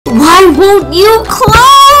won't you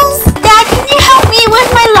close? Dad, can you help me with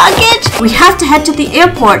my luggage? We have to head to the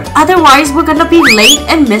airport. Otherwise, we're gonna be late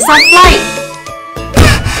and miss our flight.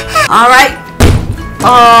 Alright.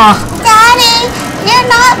 Daddy, you're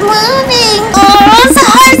not moving. As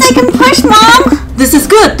hard as I can push, Mom. This is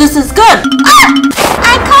good. This is good.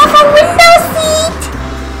 I caught a window seat.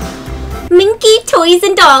 Minky toys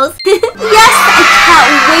and dolls. Yes, I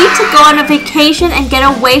can't wait to go on a vacation and get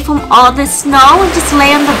away from all this snow and just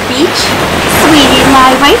lay on the beach. Sweetie,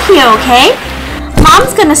 lie right here, okay?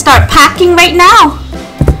 Mom's gonna start packing right now.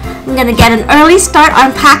 I'm gonna get an early start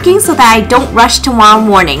on packing so that I don't rush tomorrow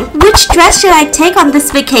morning. Which dress should I take on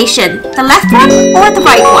this vacation? The left one or the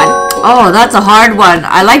right one? Oh, that's a hard one.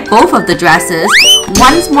 I like both of the dresses.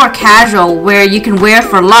 One's more casual, where you can wear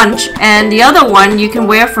for lunch, and the other one you can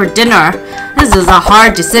wear for dinner. This is a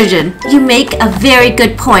hard decision. You make a very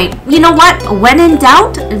good point. You know what? When in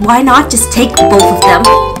doubt, why not just take both of them?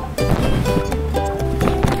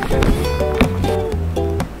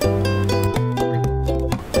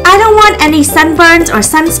 I don't want any sunburns or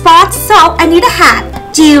sunspots, so I need a hat.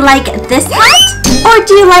 Do you like this hat? Or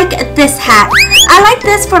do you like this hat? I like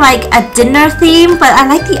this for like a dinner theme, but I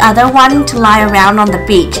like the other one to lie around on the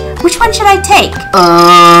beach. Which one should I take?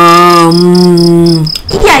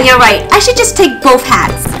 Yeah, you're right. I should just take both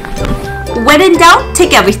hats. When in doubt,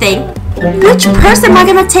 take everything. Which purse am I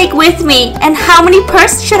gonna take with me? And how many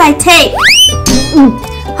purses should I take?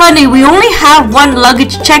 Honey, we only have one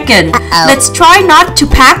luggage check-in. Let's try not to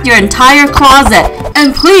pack your entire closet.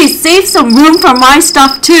 And please, save some room for my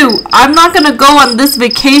stuff too. I'm not gonna go on this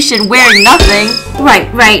vacation wearing nothing.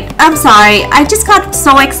 Right. I'm sorry. I just got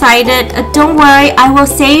so excited. Don't worry, I will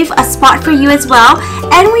save a spot for you as well.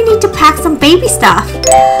 And we need to pack some baby stuff.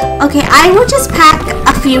 Okay, I will just pack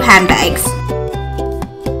a few handbags.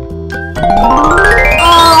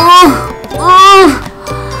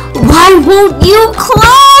 Why won't you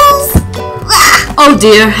close? Oh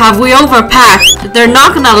dear, have we overpacked? They're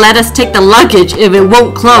not gonna let us take the luggage if it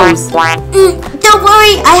won't close. Don't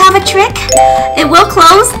worry, I have a trick. It will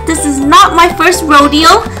close. This is not my first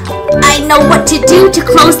rodeo. I know what to do to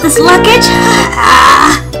close this luggage.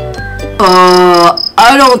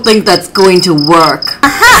 I don't think that's going to work.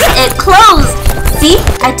 Aha, it closed. See,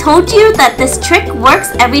 I told you that this trick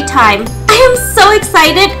works every time. I am so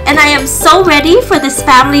excited and I am so ready for this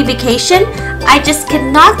family vacation. I just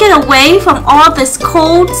cannot get away from all this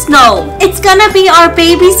cold snow. It's gonna be our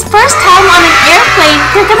baby's first time on an airplane.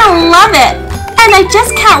 They're gonna love it. And I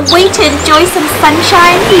just can't wait to enjoy some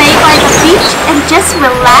sunshine, lay by the beach, and just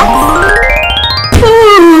relax.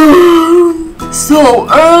 So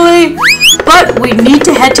early, but we need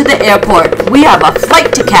to head to the airport. We have a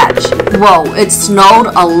flight to catch. Whoa, it snowed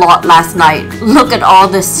a lot last night. Look at all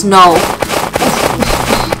this snow.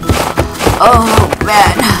 Oh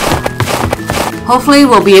man. Hopefully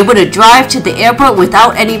we'll be able to drive to the airport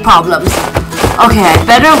without any problems. Okay, I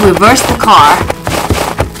better reverse the car.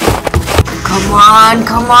 Come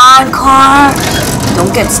on, car.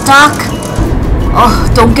 Don't get stuck. Oh,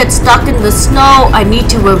 don't get stuck in the snow. I need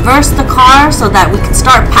to reverse the car so that we can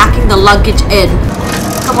start packing the luggage in.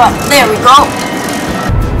 Come on, there we go.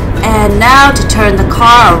 And now to turn the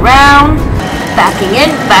car around. Backing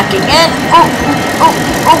in.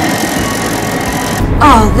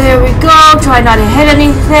 Oh, there we go. Try not to hit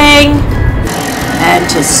anything. And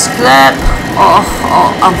to slip.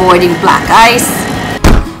 Avoiding black ice.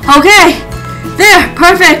 Okay, there,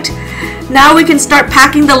 perfect. Now we can start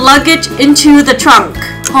packing the luggage into the trunk.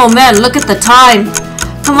 Oh man, look at the time.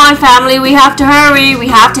 Come on family, we have to hurry. We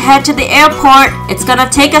have to head to the airport. It's gonna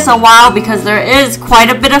take us a while because there is quite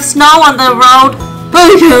a bit of snow on the road.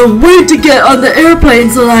 I can't wait to get on the airplane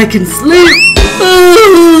so that I can sleep.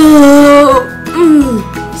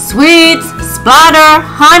 Sweets, Splatter,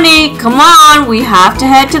 honey, come on. We have to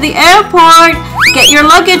head to the airport. Get your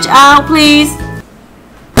luggage out, please.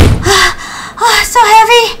 So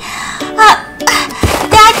heavy.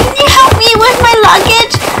 Dad, can you help me with my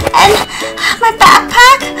luggage and my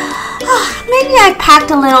backpack? Maybe I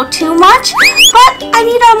packed a little too much, but I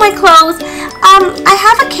need all my clothes. I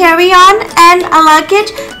have a carry-on and a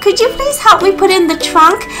luggage. Could you please help me put in the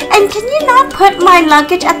trunk? And can you not put my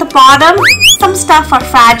luggage at the bottom? Some stuff are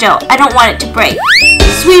fragile. I don't want it to break.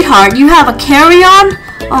 Sweetheart, you have a carry-on?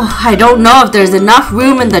 Oh, I don't know if there's enough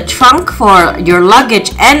room in the trunk for your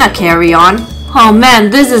luggage and a carry-on. Oh man,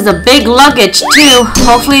 this is a big luggage too.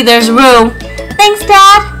 Hopefully there's room. Thanks,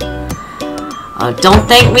 Dad. Oh, don't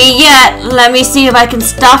thank me yet. Let me see if I can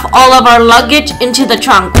stuff all of our luggage into the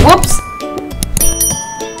trunk. Whoops.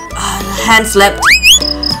 The hand slipped.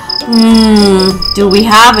 Do we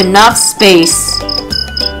have enough space?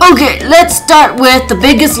 Okay, let's start with the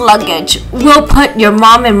biggest luggage. We'll put your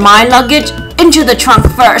mom and my luggage into the trunk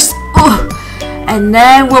first. Oh, and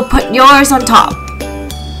then we'll put yours on top.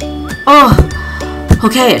 Oh,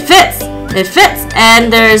 okay, it fits. It fits,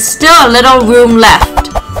 and there's still a little room left.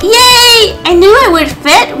 Yay! I knew it would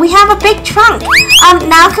fit. We have a big trunk.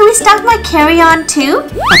 Now can we stuff my carry-on too?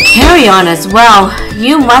 A carry-on as well.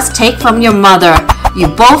 You must take from your mother. You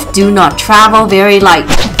both do not travel very light.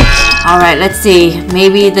 Alright, let's see.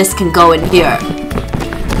 Maybe this can go in here.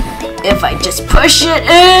 If I just push it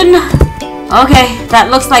in. Okay, that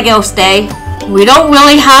looks like it'll stay. We don't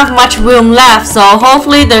really have much room left, so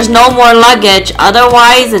hopefully there's no more luggage.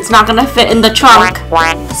 Otherwise, it's not gonna fit in the trunk.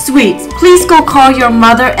 Sweets, please go call your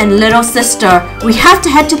mother and little sister. We have to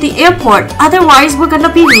head to the airport. Otherwise, we're gonna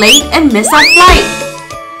be late and miss our flight.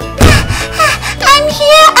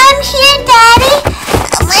 I'm here, Daddy.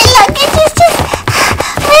 My luggage is just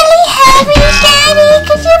really heavy, Daddy.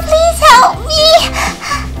 Could you please help me?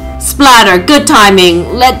 Splatter, good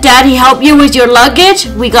timing. Let Daddy help you with your luggage.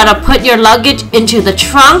 We gotta put your luggage into the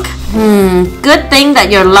trunk. Good thing that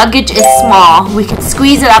your luggage is small. We can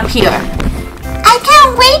squeeze it up here. I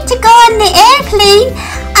can't wait to go on the airplane.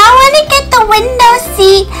 I want to get the window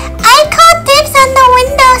seat. I call dibs on the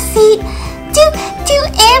window seat. Do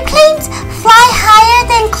airplanes fly higher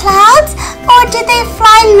than clouds, or do they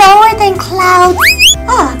fly lower than clouds?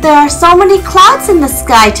 Oh, there are so many clouds in the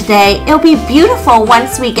sky today. It'll be beautiful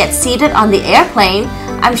once we get seated on the airplane.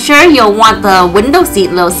 I'm sure you'll want the window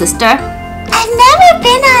seat, little sister. I've never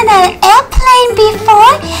been on an airplane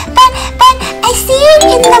before, but I see it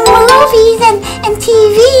in the movies and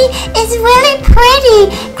TV. It's really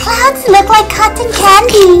pretty. Clouds look like cotton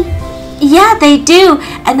candy. Yeah, they do.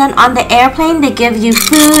 And then on the airplane, they give you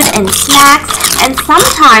food and snacks. And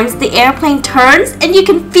sometimes the airplane turns and you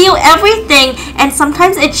can feel everything. And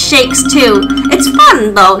sometimes it shakes too. It's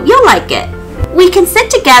fun though. You'll like it. We can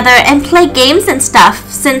sit together and play games and stuff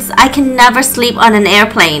since I can never sleep on an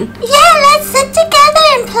airplane. Yeah, let's sit together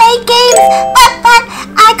and play games. But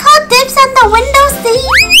I call dibs on the window seat.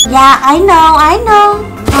 Yeah, I know.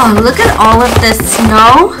 Oh, look at all of this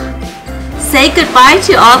snow. Say goodbye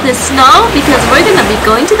to all this snow because we're gonna be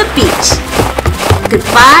going to the beach.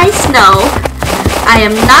 Goodbye, snow. I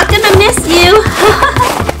am not gonna miss you.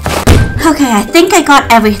 Okay, I think I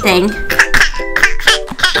got everything.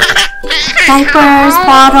 Diapers,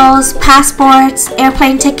 bottles, passports,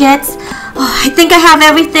 airplane tickets. Oh, I think I have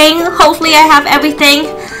everything. Hopefully I have everything.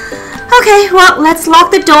 Okay, well, let's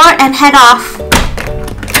lock the door and head off.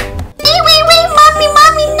 Wait,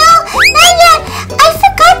 Mommy, no, not yet. I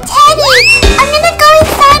forgot Teddy. I'm gonna go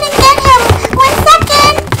inside and get him. 1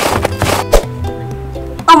 second.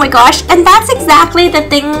 Oh my gosh, and that's exactly the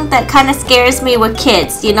thing that kind of scares me with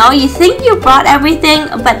kids. You know, you think you brought everything,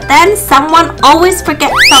 but then someone always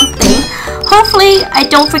forgets something. Hopefully, I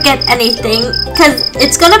don't forget anything, because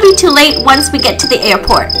it's gonna be too late once we get to the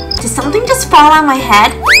airport. Did something just fall on my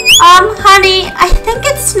head? Honey, I think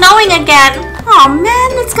it's snowing again. Oh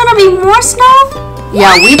man, it's gonna be more snow?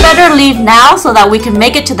 Yeah, we better leave now so that we can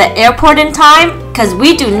make it to the airport in time, because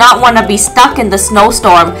we do not want to be stuck in the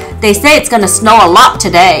snowstorm. They say it's gonna snow a lot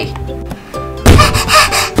today. I'm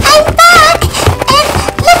back, and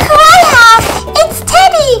look who I have. It's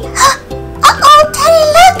Teddy. Uh-oh, Teddy,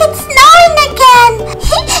 look, it's snowing again.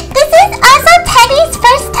 This is also Teddy's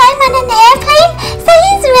first time on an airplane, so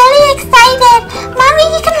he's really excited. Mommy,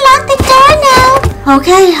 you can lock the door now.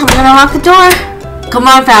 Okay, I'm gonna lock the door. Come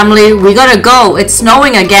on, family, we gotta go. It's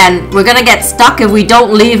snowing again. We're gonna get stuck if we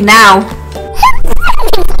don't leave now.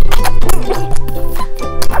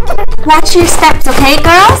 Watch your steps, okay,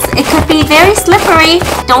 girls? It could be very slippery.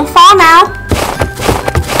 Don't fall now.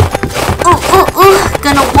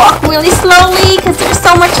 Gonna walk really slowly because there's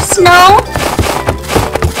so much snow.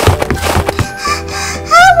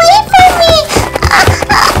 Wait for me.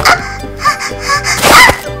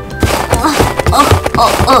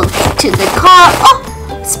 Get to the car. Oh,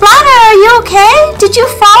 Splatter, are you okay? Did you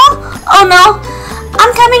fall? Oh no,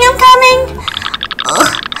 I'm coming.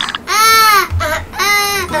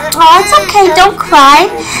 Oh, it's okay, don't cry.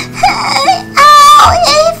 Ow,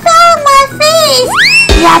 it fell on my face.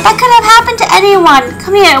 Yeah, that could have happened to anyone.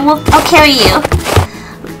 Come here, I'll carry you.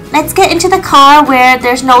 Let's get into the car where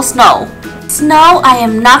there's no snow. Snow, I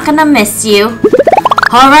am not gonna miss you.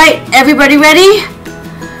 Alright, everybody ready?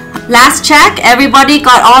 Last check, everybody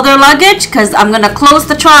got all their luggage? Because I'm gonna close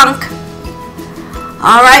the trunk.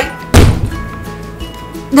 Alright.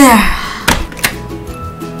 There.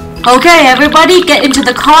 Okay, everybody, get into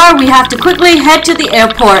the car. We have to quickly head to the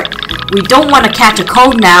airport. We don't want to catch a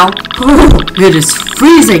cold now. It is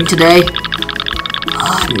freezing today.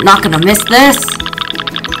 I'm not gonna miss this.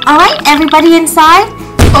 Alright, everybody inside?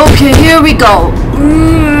 Okay, here we go.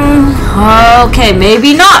 Okay,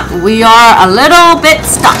 maybe not. We are a little bit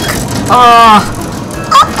stuck.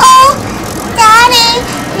 Uh-oh! Daddy,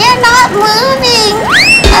 you're not moving.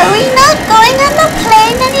 Are we not going on the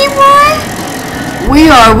plane anymore? We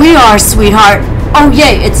are, sweetheart. Oh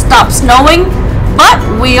yay, it stopped snowing, but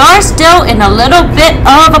we are still in a little bit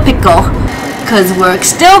of a pickle, cause we're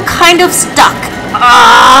still kind of stuck.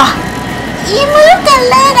 You moved a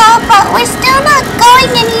little, but we're still not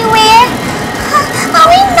going anywhere. Are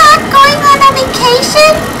we not going on a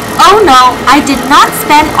vacation? Oh no, I did not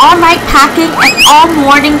spend all night packing and all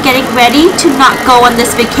morning getting ready to not go on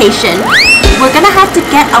this vacation. We're gonna have to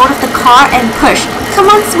get out of the car and push. Come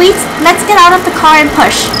on, sweets, let's get out of the car and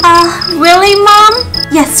push. Really, Mom?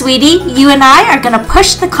 Yes, sweetie, you and I are gonna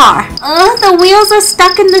push the car. The wheels are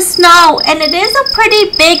stuck in the snow, and it is a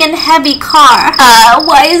pretty big and heavy car.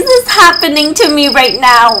 Why is this happening to me right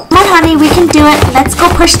now? Come on, honey, we can do it. Let's go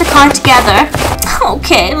push the car together.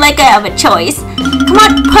 Okay, like I have a choice. Come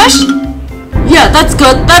on, push. Yeah, that's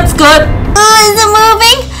good, that's good. Is it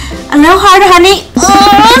moving? A little harder, honey.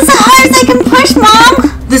 As hard as I can push,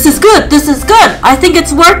 Mom. This is good, this is good. I think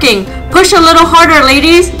it's working. Push a little harder,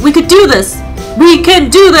 ladies. We could do this. We can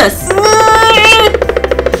do this.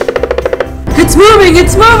 It's moving,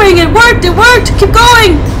 it worked, keep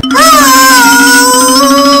going.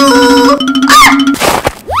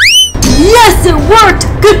 Yes, it worked.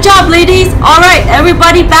 Good job, ladies. All right,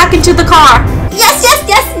 everybody back into the car. Yes,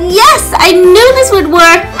 I knew this would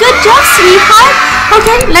work. Good job, sweetheart.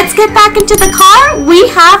 Okay, let's get back into the car. We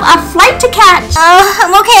have a flight to catch.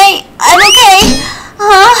 I'm okay.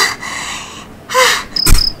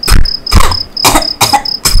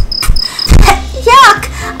 Yuck!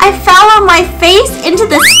 I fell on my face into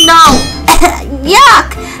the snow.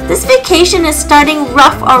 Yuck! This vacation is starting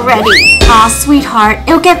rough already. Sweetheart,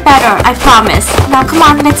 it'll get better, I promise. Now come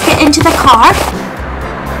on, let's get into the car.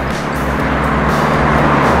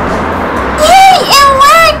 Yay, it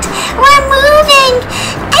worked! We're moving!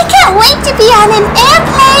 I can't wait to be on an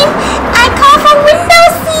airplane! I call for window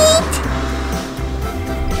seat!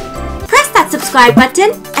 Press that subscribe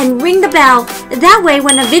button and ring the bell. That way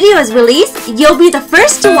when a video is released, you'll be the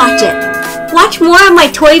first to watch it. Watch more of my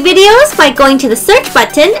toy videos by going to the search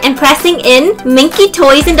button and pressing in Minky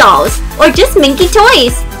Toys and Dolls, or just Minky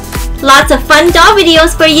Toys. Lots of fun doll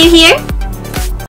videos for you here.